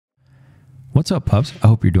What's up, pups? I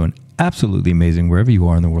hope you're doing absolutely amazing wherever you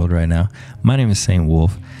are in the world right now. My name is Saint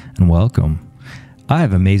Wolf, and welcome. I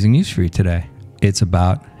have amazing news for you today. It's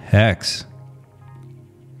about HEX.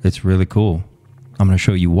 It's really cool. I'm going to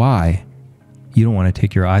show you why you don't want to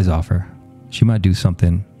take your eyes off her. She might do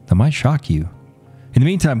something that might shock you. In the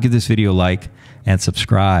meantime, give this video a like and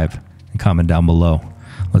subscribe and comment down below.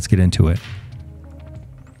 Let's get into it.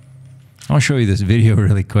 I want to show you this video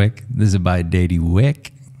really quick. This is by Daddy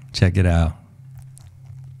Wick. Check it out.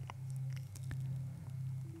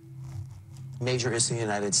 Major is the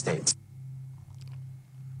United States.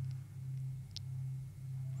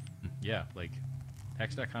 Yeah, like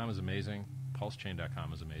hex.com is amazing.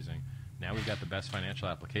 PulseChain.com is amazing. Now we've got the best financial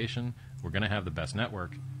application. We're going to have the best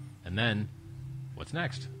network. And then what's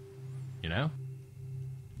next? You know?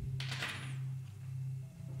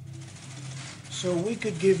 So we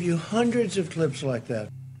could give you hundreds of clips like that.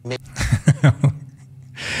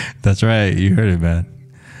 That's right. You heard it, man.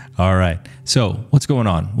 All right. So what's going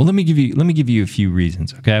on? Well, let me give you a few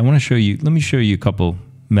reasons. Okay. I want to show you, let me show you a couple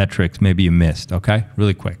metrics maybe you missed. Okay.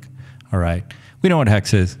 Really quick. All right. We know what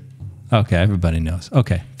HEX is. Okay. Everybody knows.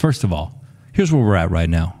 Okay. First of all, here's where we're at right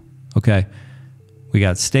now. Okay. We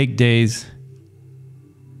got stake days.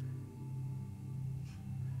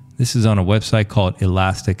 This is on a website called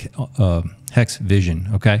Elastic Hex Vision.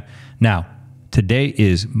 Okay. Now, today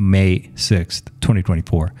is May 6th,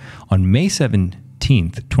 2024. On May 17th,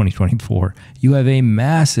 2024, you have a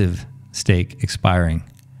massive stake expiring.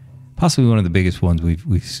 Possibly one of the biggest ones we've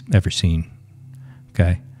ever seen.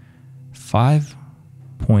 Okay.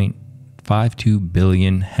 5.52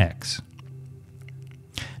 billion HEX.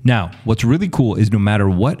 Now, what's really cool is no matter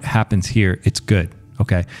what happens here, it's good.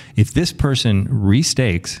 Okay. If this person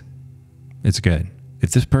restakes, it's good.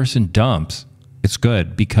 If this person dumps, it's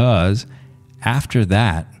good, because after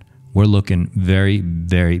that, we're looking very,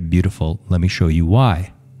 very beautiful. Let me show you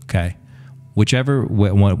why. Okay. Whichever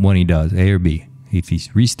one he does, A or B, if he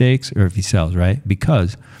restakes or if he sells, right?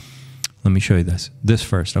 Because let me show you this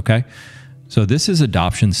first. Okay. So this is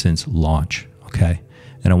adoption since launch. Okay.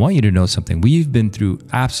 And I want you to know something. We've been through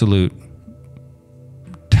absolute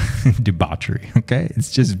debauchery. Okay.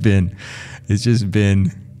 It's just been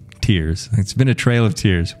tears. It's been a trail of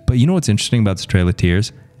tears. But you know what's interesting about this trail of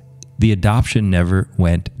tears? The adoption never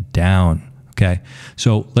went down. Okay.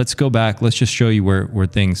 So let's go back. Let's just show you where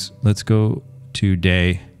things, let's go to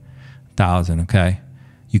day 1,000. Okay.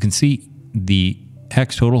 You can see the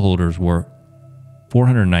HEX total holders were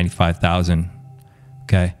 495,000.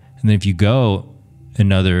 Okay. And then if you go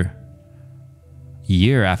another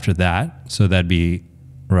year after that, so that'd be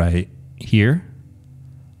right here,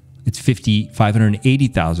 it's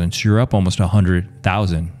 580,000. So you're up almost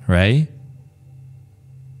 100,000, right?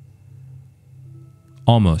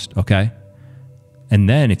 Almost, okay? And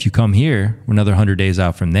then if you come here, another 100 days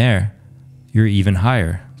out from there, you're even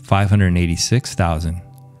higher, 586,000.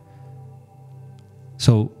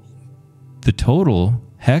 So the total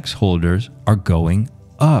HEX holders are going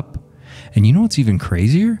up. And you know what's even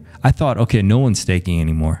crazier? I thought, okay, no one's staking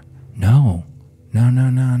anymore. No.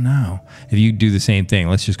 If you do the same thing,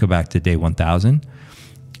 let's just go back to day 1,000.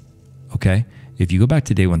 Okay. If you go back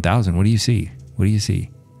to day 1,000, what do you see? What do you see?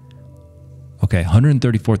 Okay.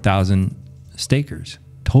 134,000 stakers,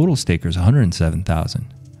 total stakers,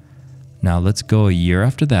 107,000. Now let's go a year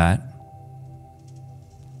after that.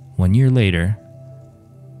 1 year later,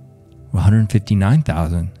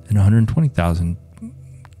 159,000 and 120,000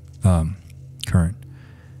 current.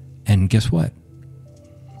 And guess what?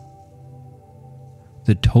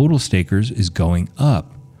 The total stakers is going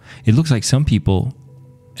up. It looks like some people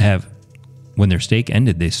have, when their stake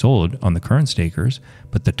ended, they sold on the current stakers,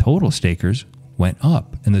 but the total stakers went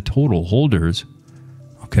up, and the total holders,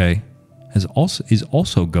 okay, is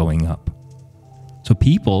also going up. So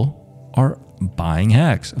people are buying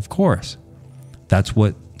HEX, of course. That's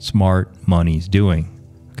what smart money's doing.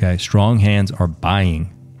 Okay, strong hands are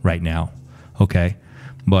buying right now. Okay,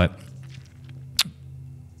 but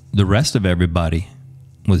the rest of everybody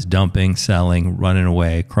was dumping, selling, running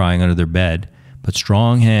away, crying under their bed. But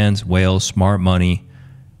strong hands, whales, smart money,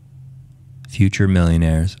 future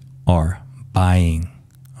millionaires are buying.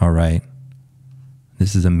 All right.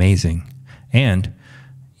 This is amazing. And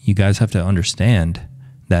you guys have to understand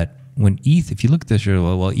that when ETH, if you look at this,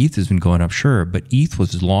 well, ETH has been going up, sure, but ETH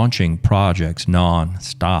was launching projects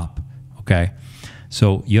non-stop. Okay.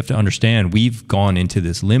 So you have to understand, we've gone into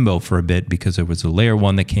this limbo for a bit because there was a layer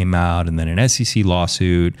 1 that came out, and then an SEC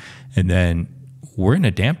lawsuit, and then we're in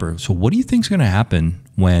a damper. So what do you think is going to happen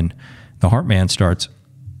when the Heartman starts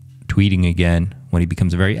tweeting again, when he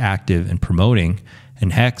becomes very active and promoting,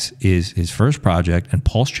 And HEX is his first project, and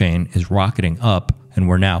PulseChain is rocketing up, and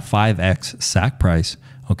we're now 5x SAC price,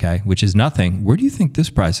 okay, which is nothing. Where do you think this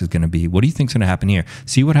price is going to be? What do you think is going to happen here?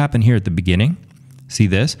 See what happened here at the beginning? See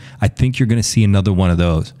this? I think you're going to see another one of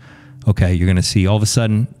those. Okay, you're going to see all of a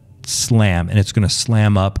sudden slam, and it's going to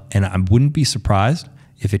slam up, and I wouldn't be surprised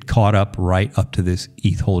if it caught up right up to this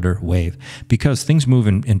ETH holder wave, because things move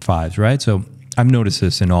in fives, right? So I've noticed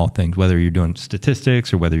this in all things, whether you're doing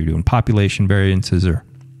statistics or whether you're doing population variances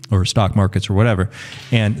or stock markets or whatever.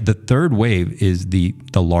 And the third wave is the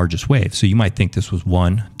largest wave. So you might think this was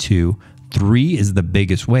 1, 2, 3 is the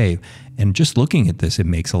biggest wave. And just looking at this, it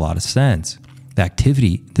makes a lot of sense. The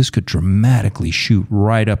activity, this could dramatically shoot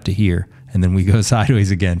right up to here, and then we go sideways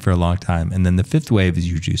again for a long time. And then the fifth wave is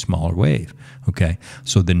usually a smaller wave, okay?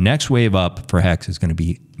 So the next wave up for HEX is going to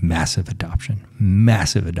be massive adoption,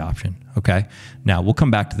 okay? Now, we'll come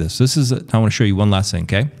back to this. I want to show you one last thing,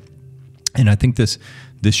 okay? And I think this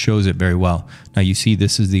shows it very well. Now, you see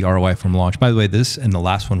this is the ROI from launch. By the way, this and the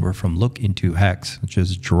last one were from Look Into HEX, which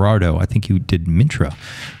is Gerardo. I think he did Mintra.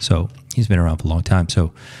 So he's been around for a long time.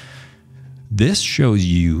 So this shows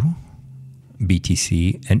you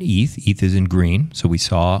BTC and ETH. ETH is in green. So we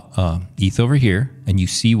saw ETH over here, and you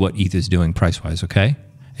see what ETH is doing price-wise, okay?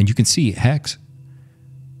 And you can see HEX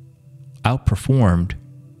outperformed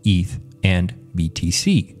ETH and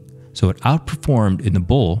BTC. So it outperformed in the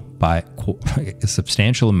bull by a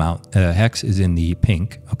substantial amount. HEX is in the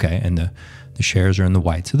pink, okay? And the shares are in the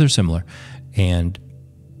white. So they're similar. And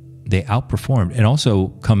they outperformed. And also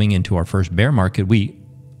coming into our first bear market, we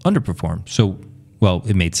underperformed. So, well,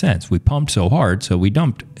 it made sense. We pumped so hard, so we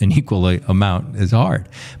dumped an equal amount as hard.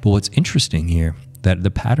 But what's interesting here, that the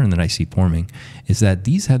pattern that I see forming is that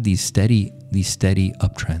these have these steady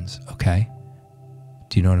uptrends, okay?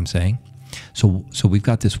 Do you know what I'm saying? So we've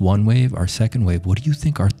got this one wave, our second wave. What do you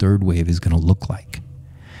think our third wave is going to look like?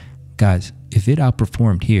 Guys, if it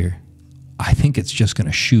outperformed here, I think it's just going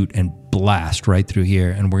to shoot and blast right through here,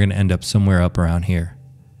 and we're going to end up somewhere up around here,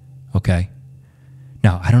 okay?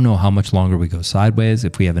 Now, I don't know how much longer we go sideways.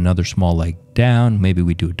 If we have another small leg down, maybe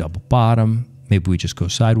we do a double bottom, maybe we just go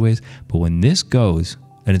sideways. But when this goes,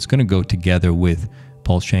 and it's going to go together with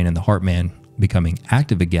PulseChain and the Heartman becoming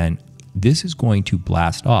active again, this is going to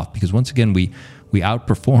blast off, because once again, we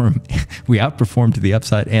outperform to the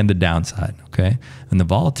upside and the downside, okay? And the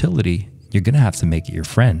volatility, you're going to have to make it your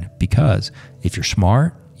friend, because if you're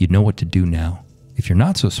smart, you know what to do now. If you're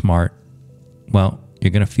not so smart, well,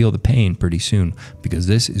 you're going to feel the pain pretty soon, because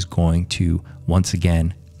this is going to, once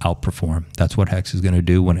again, outperform. That's what HEX is going to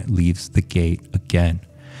do when it leaves the gate again.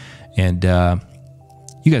 And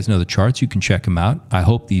you guys know the charts. You can check them out. I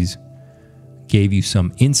hope these gave you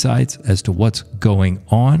some insights as to what's going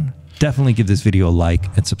on. Definitely give this video a like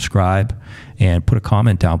and subscribe, and put a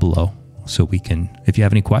comment down below so we can, if you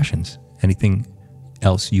have any questions, anything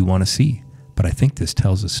else you want to see. But I think this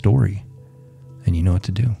tells a story, and you know what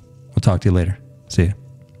to do. We'll talk to you later. See ya.